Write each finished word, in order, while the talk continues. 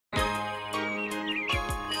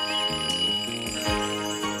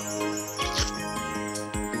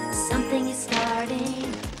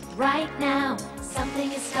right now,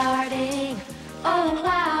 something is starting. Oh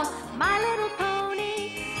wow, My Little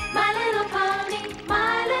Pony, My Little Pony,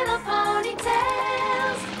 My Little Pony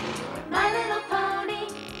Tales. My Little Pony,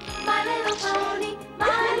 My Little Pony,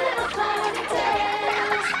 My Little Pony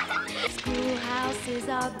Tales. Schoolhouse is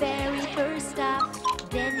our very first stop.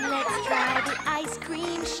 Then let's try the ice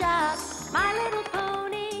cream shop. My Little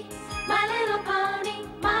Pony, My Little Pony,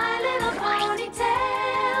 My Little Pony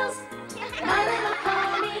Tales. My Little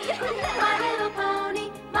Pony, My Little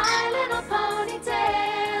Pony, My Little Pony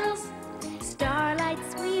Tales. Starlight,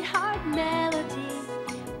 Sweetheart, Melody,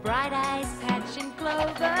 Bright Eyes, Patch and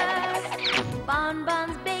Clover,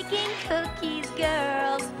 Bonbons, baking cookies,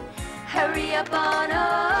 girls, hurry up on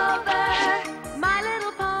over. My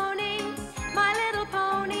Little Pony, My Little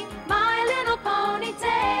Pony, My Little Pony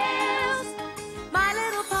Tales. My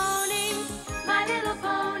Little Pony, My Little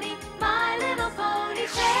Pony, My Little Pony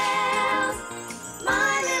Tales.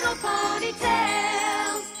 My Little Pony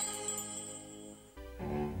Tales.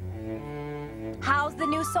 How's the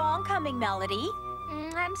new song coming, Melody?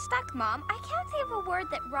 I'm stuck, Mom. I can't think of a word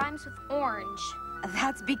that rhymes with orange.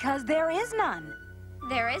 That's because there is none.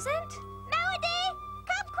 There isn't? Melody,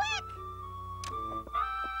 come quick!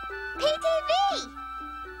 PTV!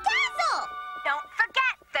 Dazzle! Don't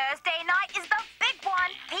forget, Thursday night is the big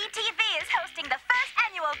one. PTV is hosting the first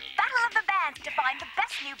annual Battle of the Bands to find the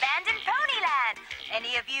best new band in Ponyland.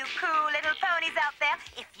 Any of you cool little ponies out there,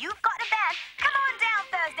 if you've got a band, come on down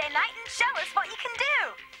Thursday night and show us what you can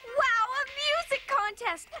do. Wow, a music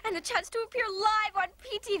contest! And the chance to appear live on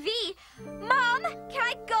PTV. Mom, can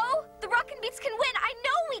I go? The Rockin' Beats can win. I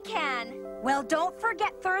know we can. Well, don't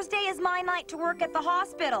forget Thursday is my night to work at the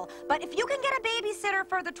hospital. But if you can get a babysitter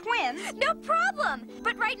for the twins... No problem.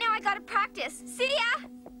 But right now I gotta practice. See ya!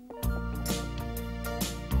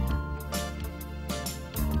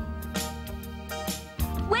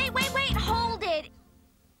 Wait, hold it.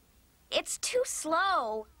 It's too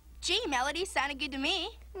slow. Gee, Melody, sounded good to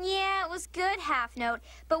me. Yeah, it was good, Half Note.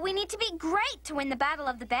 But we need to be great to win the Battle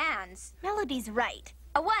of the Bands. Melody's right.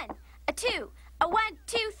 A 1, a 2, a 1,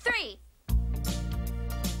 2, 3.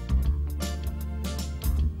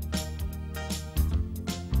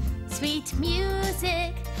 Sweet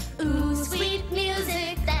music, ooh, sweet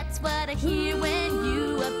music. That's what I hear when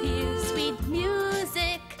you appear. Sweet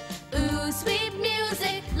music, ooh, sweet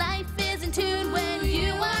music. Life is in tune when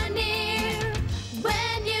you are near.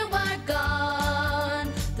 When you are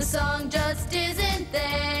gone, the song just isn't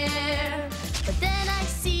there. But then I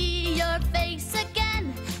see your face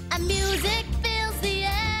again, and music fills the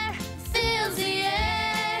air, fills the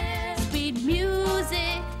air. Sweet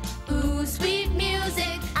music, ooh, sweet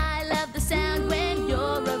music. I love the sound when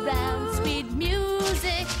you're around. Sweet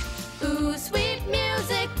music, ooh, sweet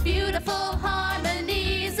music. Beautiful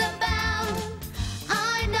harmonies abound.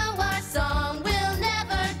 I know our song will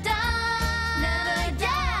never die, never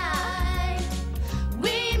die.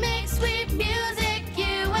 We make sweet music,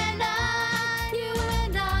 you and I, you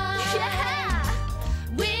and I. Yeah.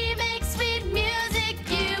 We make sweet music,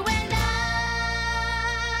 you and I.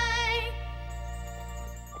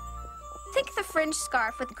 Think the fringe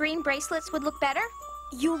scarf with green bracelets would look better?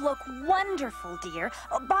 You look wonderful, dear.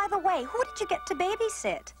 Oh, by the way, who did you get to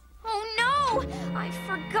babysit? Oh no! I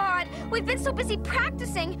forgot. We've been so busy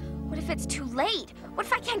practicing. What if it's too late? What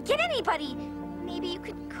if I can't get anybody? Maybe you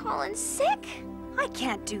could call in sick? I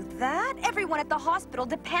can't do that. Everyone at the hospital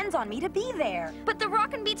depends on me to be there. But the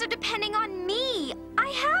Rockin' Beats are depending on me. I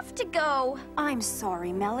have to go. I'm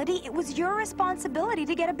sorry, Melody. It was your responsibility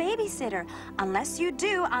to get a babysitter. Unless you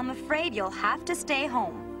do, I'm afraid you'll have to stay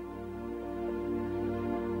home.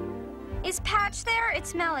 Is Patch there?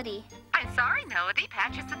 It's Melody. I'm sorry, Melody.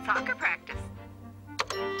 Patch is at soccer practice.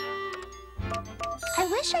 I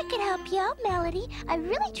wish I could help you out, Melody. I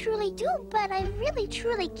really truly do, but I really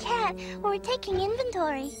truly can't. We're taking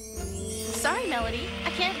inventory. Sorry, Melody.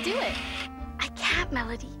 I can't do it. I can't,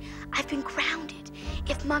 Melody. I've been grounded.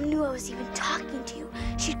 If Mom knew I was even talking to you,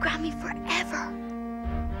 she'd ground me forever.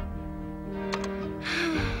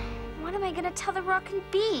 What am I gonna tell the Rockin'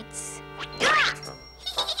 Beats?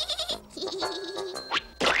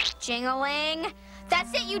 Jingling.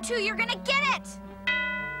 That's it, you two. You're gonna get it.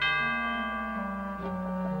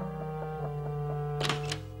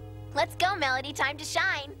 Let's go, Melody. Time to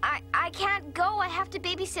shine. I can't go. I have to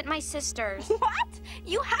babysit my sisters. What?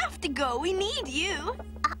 You have to go. We need you.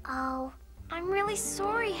 Uh-oh. I'm really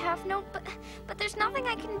sorry, Half Note, but there's nothing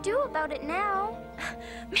I can do about it now.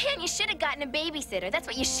 Man, you should have gotten a babysitter. That's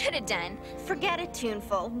what you should have done. Forget it,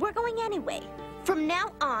 Tuneful. We're going anyway. From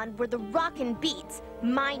now on, we're the Rockin' Beats,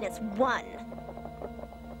 -1.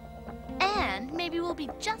 And maybe we'll be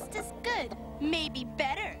just as good. Maybe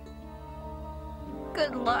better.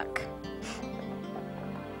 Good luck.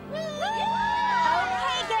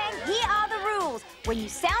 Okay, gang, here are the rules. When you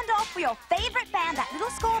sound off for your favorite band, that little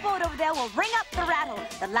scoreboard over there will ring up the rattle.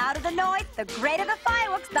 The louder the noise, the greater the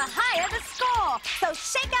fireworks, the higher the score. So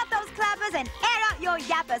shake out those clappers and air out your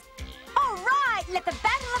yappers. All right, let the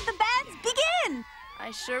battle of the bands begin.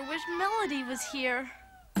 I sure wish Melody was here.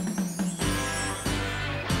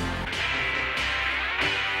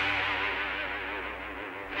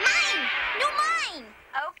 Mine! No, mine!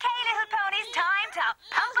 Okay, little ponies, time to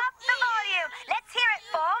pump up the volume. Let's hear it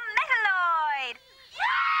for Metaloid.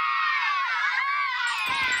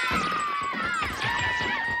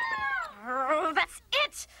 That's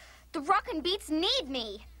it! The Rockin' Beats need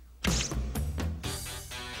me.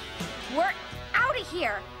 We're out of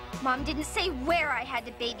here. Mom didn't say where I had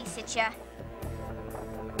to babysit ya.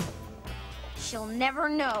 She'll never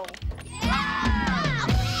know.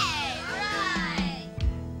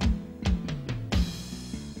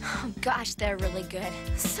 Oh, gosh, they're really good.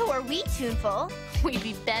 So are we, Tuneful. We'd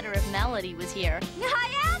be better if Melody was here.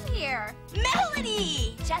 I am here.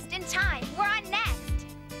 Melody! Just in time. We're on next.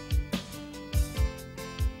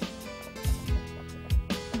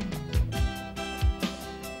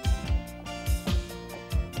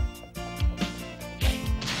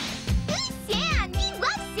 Sand! We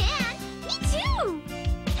love sand! Me too!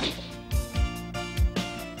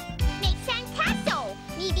 Make sand castle!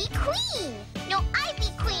 Me be queen! No, I be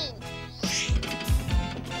queen!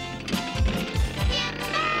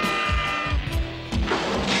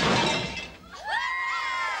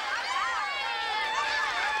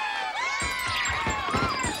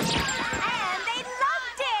 And they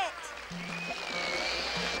loved it.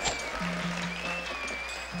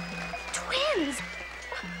 Twins!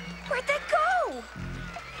 Where'd they go?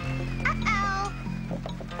 Uh-oh!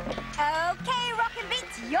 Okay, Rockin'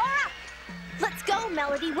 Beats, you're up. Let's go,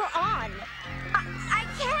 Melody. We're on. I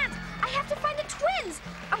can't. I have to find the twins.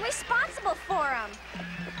 I'm responsible for them.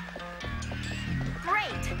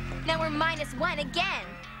 Great. Now we're -1 again.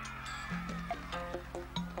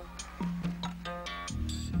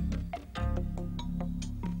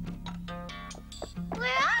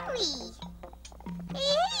 Where are we?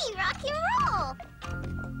 Hey, rock and roll!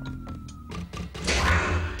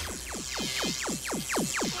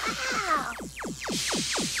 Wow!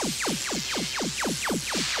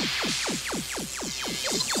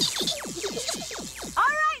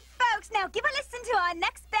 All right, folks, now give a listen to our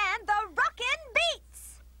next band, the Rockin' Beats.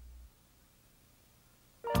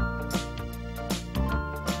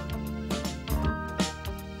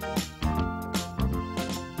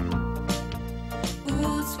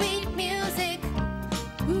 Ooh, sweet music.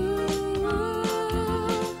 Ooh,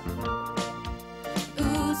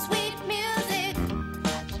 ooh, sweet music.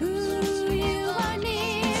 Ooh, you are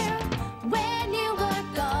near when you are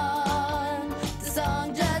gone. The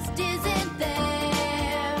song just isn't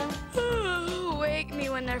there. Wake me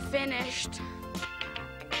when they're finished.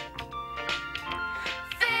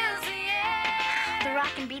 Fills the air. The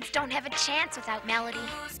Rockin' Beats don't have a chance without Melody.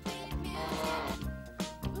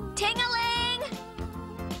 Ting-a-ling!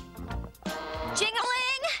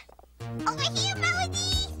 Jing-a-ling! Over here,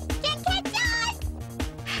 Melody! Can't catch us!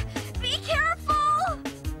 Be careful!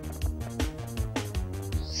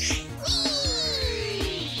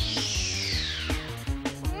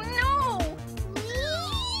 No!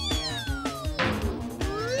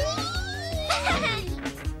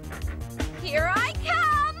 Here I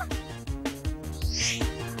come!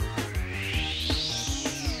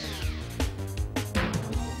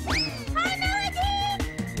 Hi, Melody!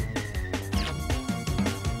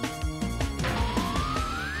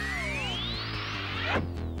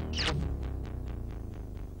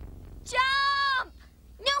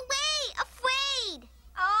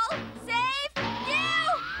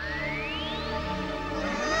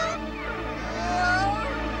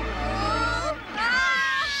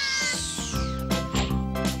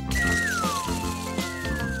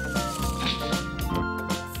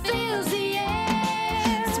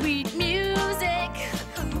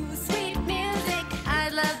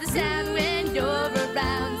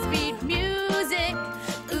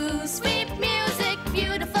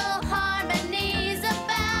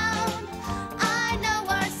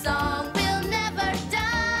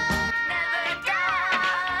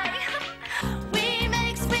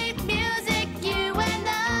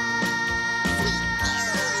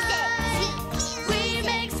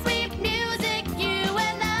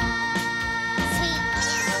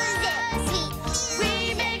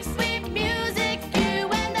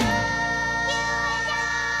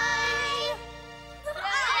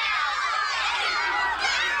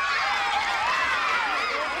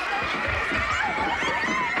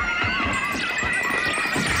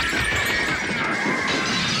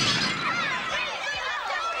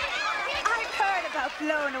 have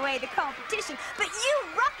blown away the competition, but you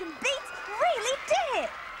Rockin' Beats really did!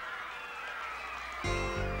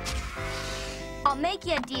 I'll make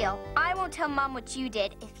you a deal. I won't tell Mom what you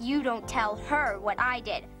did if you don't tell her what I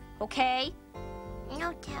did, okay?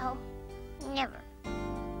 No tell. Never.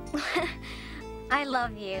 I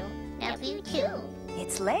love you. Love you too.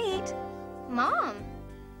 It's late. Mom.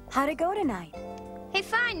 How'd it go tonight? Hey,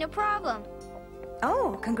 fine, no problem.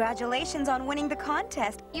 Oh, congratulations on winning the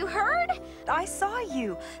contest. You heard? I saw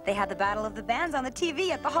you. They had the Battle of the Bands on the TV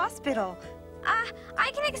at the hospital.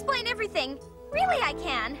 I can explain everything. Really, I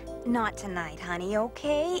can. Not tonight, honey,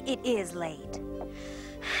 okay? It is late.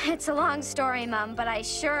 It's a long story, Mom, but I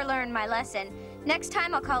sure learned my lesson. Next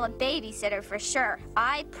time I'll call a babysitter for sure.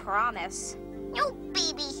 I promise. No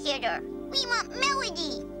babysitter. We want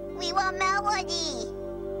Melody. We want Melody.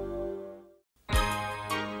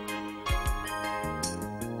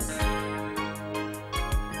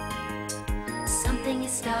 Something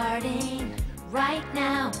is starting right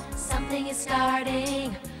now. Something is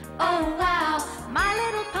starting. Oh wow, My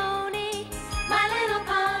Little Pony, My Little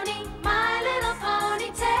Pony, My Little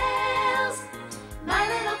Pony Tales. My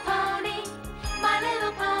Little Pony, My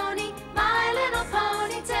Little Pony, My Little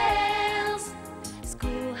Pony Tales.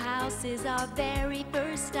 Schoolhouse is our very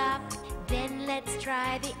first stop. Then let's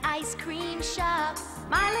try the ice cream shop.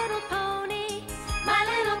 My Little Pony, My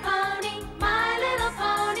Little Pony, My Little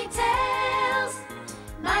Pony Tales.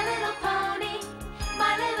 My Little Pony,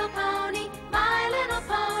 My Little Pony, My Little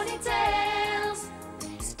Pony Tales.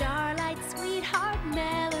 Starlight, Sweetheart,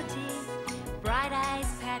 Melody, Bright Eyes,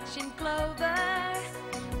 Patch and Clover,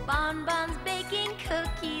 Bonbons, baking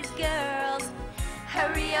cookies, girls.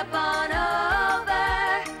 Hurry up on over.